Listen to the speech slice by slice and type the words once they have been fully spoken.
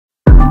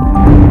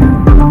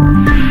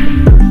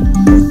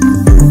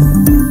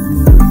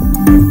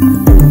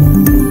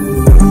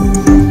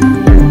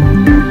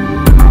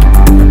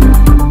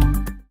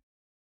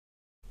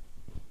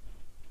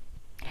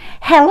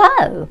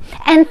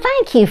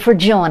thank you for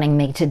joining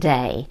me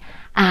today.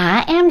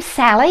 I am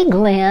Sally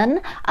Glenn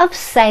of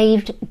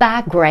Saved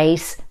by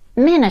Grace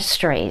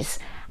Ministries.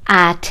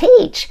 I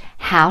teach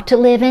how to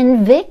live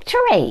in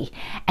victory,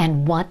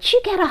 and once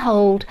you get a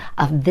hold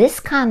of this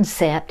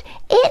concept,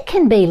 it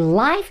can be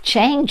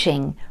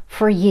life-changing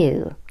for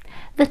you.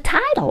 The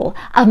title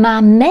of my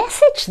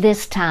message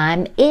this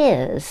time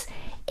is,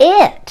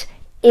 "It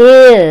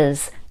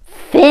is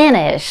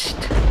finished."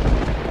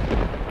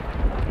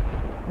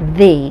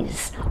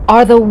 These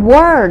are the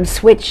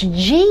words which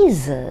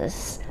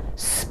Jesus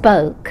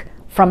spoke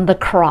from the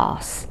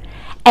cross,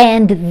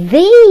 and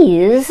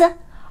these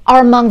are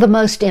among the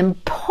most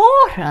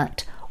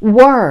important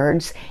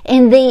words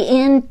in the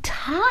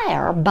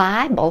entire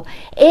Bible,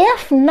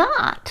 if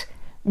not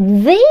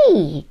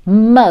the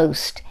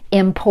most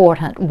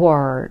important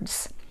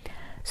words.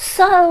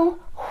 So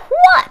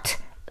what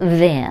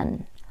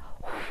then?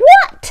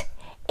 What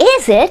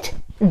is it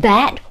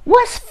that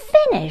was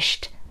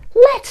finished?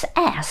 Let's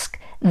ask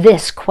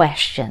this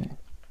question.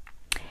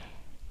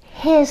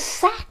 His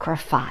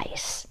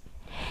sacrifice,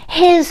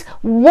 His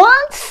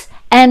once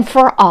and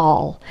for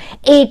all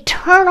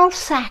eternal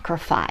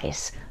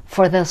sacrifice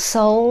for the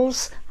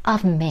souls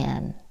of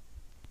men.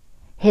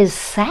 His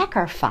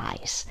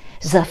sacrifice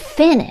is a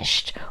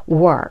finished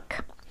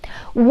work.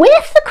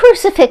 With the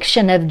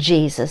crucifixion of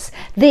Jesus,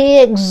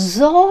 the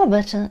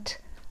exorbitant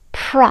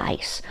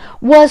price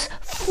was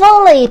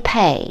fully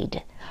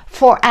paid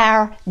for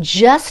our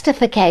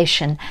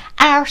justification,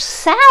 our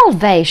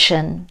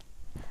salvation.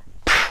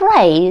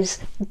 Praise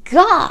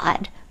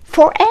God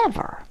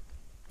forever.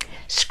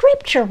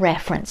 Scripture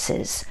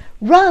references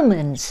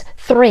Romans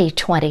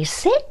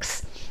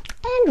 3:26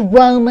 and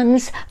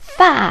Romans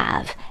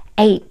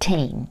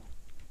 5:18.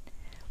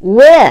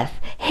 With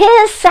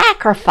His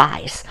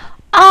sacrifice,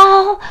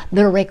 all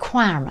the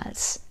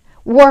requirements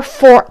were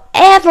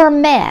forever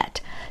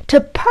met to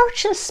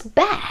purchase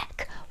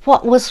back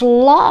what was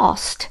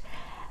lost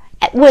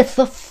with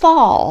the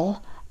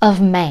fall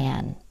of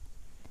man.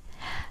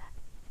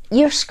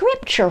 Your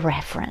scripture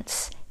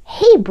reference,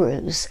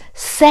 Hebrews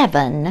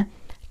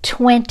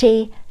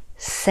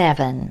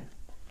 7:27.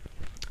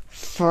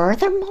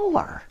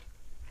 Furthermore,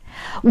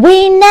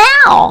 we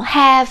now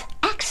have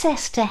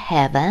access to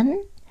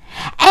heaven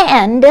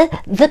and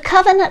the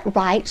covenant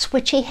rights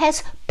which He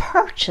has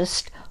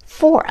purchased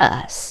for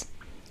us.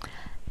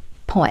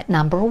 Point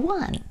number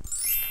one.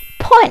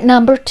 Point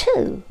number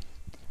two.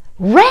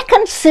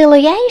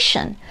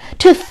 Reconciliation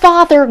to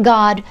Father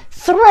God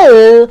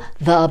through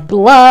the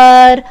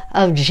blood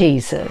of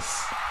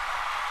Jesus.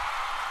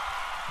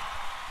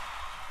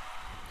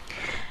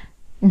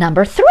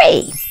 Number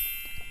three,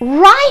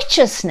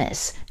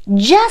 righteousness,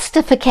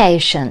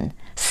 justification,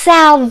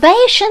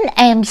 salvation,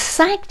 and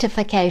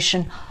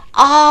sanctification,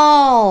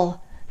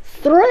 all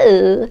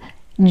through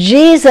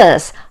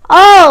Jesus.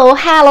 Oh,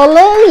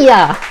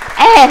 hallelujah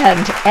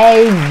and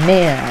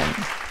amen.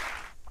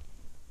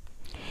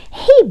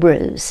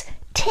 Hebrews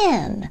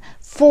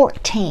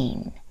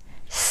 10:14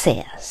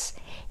 says,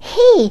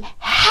 He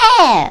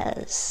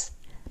has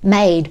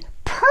made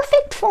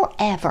perfect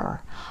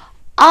forever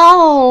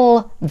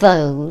all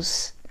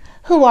those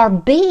who are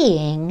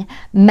being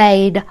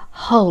made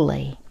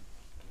holy.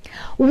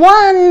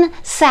 One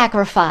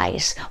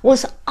sacrifice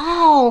was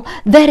all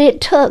that it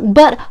took,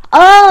 but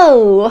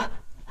oh,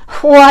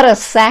 what a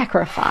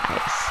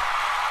sacrifice!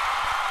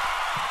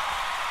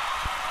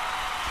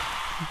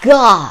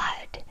 God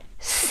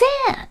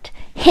sent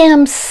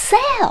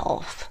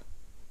Himself,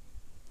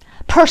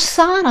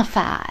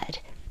 personified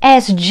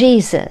as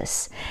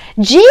Jesus.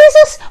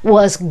 Jesus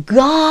was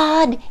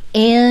God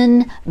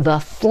in the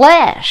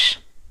flesh,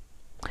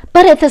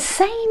 but at the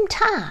same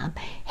time,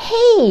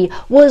 He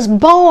was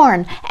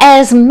born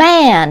as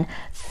man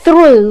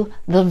through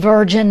the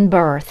virgin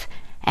birth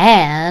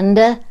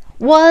and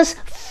was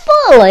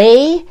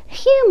fully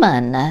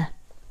human.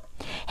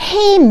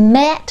 He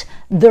met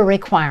the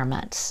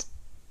requirements.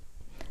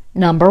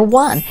 Number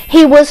one,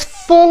 He was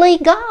fully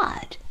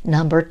God.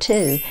 Number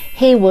two,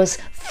 He was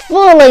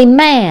fully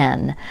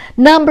man.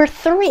 Number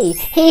three,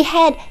 He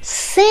had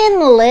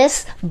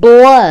sinless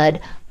blood,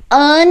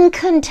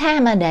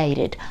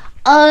 uncontaminated,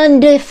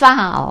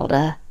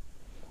 undefiled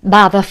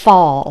by the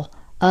fall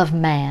of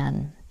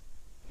man.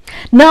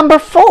 Number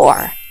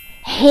four,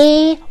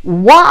 He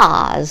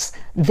was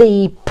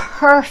the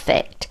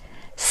perfect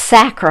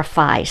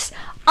sacrifice.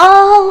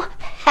 Oh,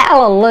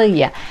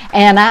 hallelujah.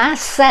 And I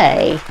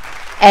say,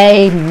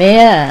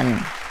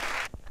 amen.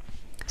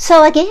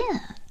 So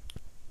again,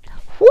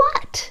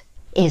 what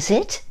is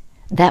it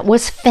that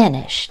was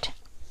finished?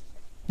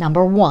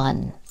 Number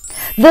one,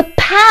 the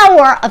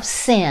power of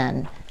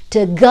sin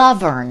to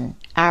govern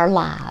our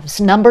lives.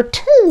 Number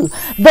two,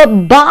 the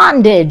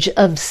bondage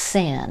of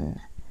sin.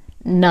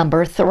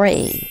 Number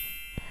three,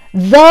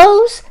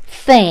 those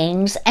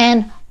things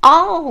and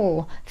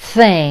all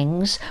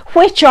things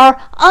which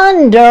are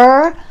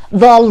under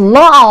the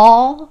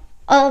law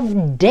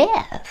of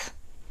death.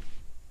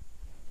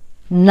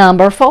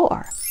 Number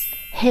four,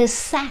 His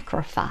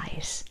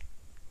sacrifice.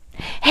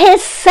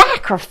 His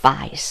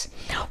sacrifice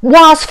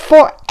was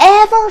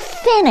forever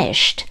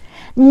finished,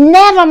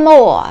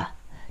 nevermore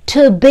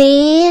to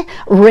be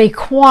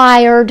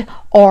required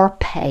or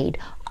paid.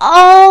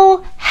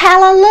 Oh,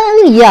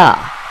 hallelujah!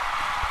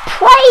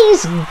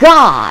 Praise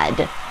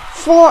God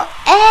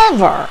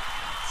forever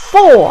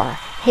for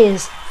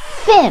His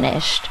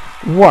finished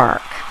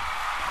work.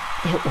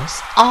 It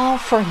was all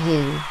for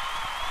you,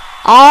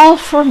 all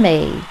for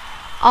me,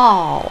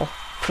 all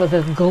for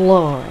the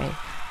glory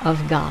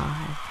of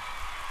God.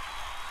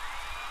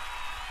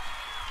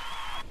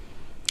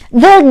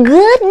 The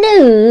good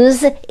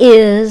news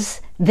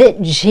is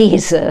that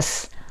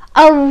Jesus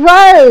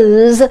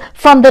arose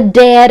from the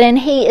dead and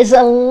He is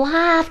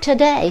alive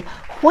today,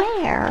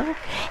 where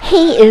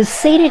He is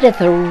seated at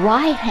the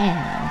right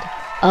hand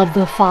of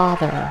the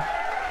Father.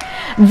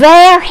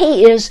 There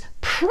He is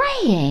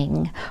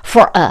praying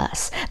for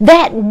us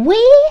that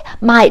we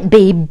might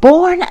be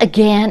born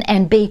again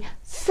and be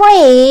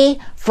free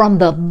from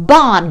the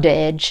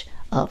bondage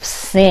of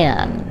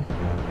sin.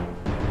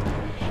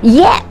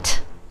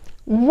 Yet,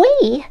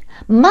 we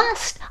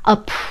must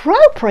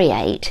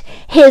appropriate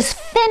His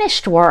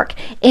finished work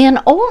in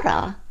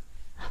order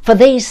for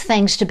these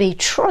things to be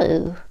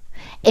true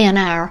in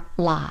our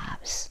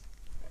lives.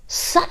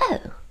 So,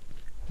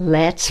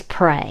 let's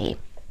pray.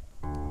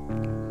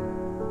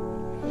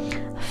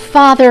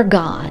 Father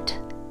God,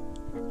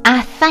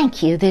 I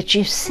thank You that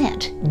You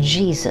sent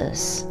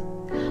Jesus.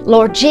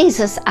 Lord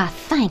Jesus, I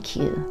thank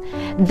You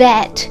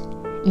that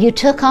You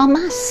took on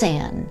my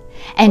sin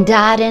and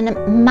died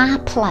in my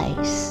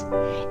place,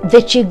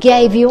 that You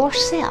gave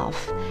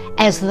Yourself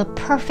as the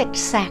perfect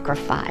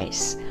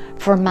sacrifice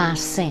for my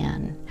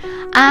sin.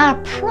 I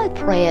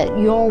appropriate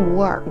Your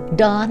work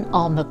done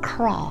on the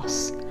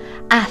cross.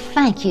 I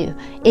thank You.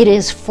 It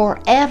is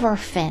forever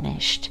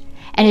finished,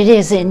 and it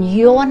is in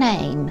Your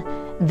name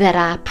that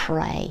I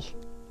pray.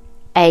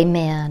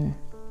 Amen.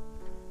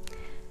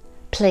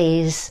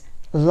 Please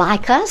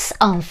like us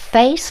on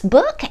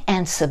Facebook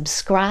and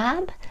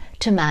subscribe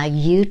to my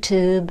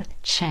YouTube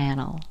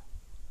channel.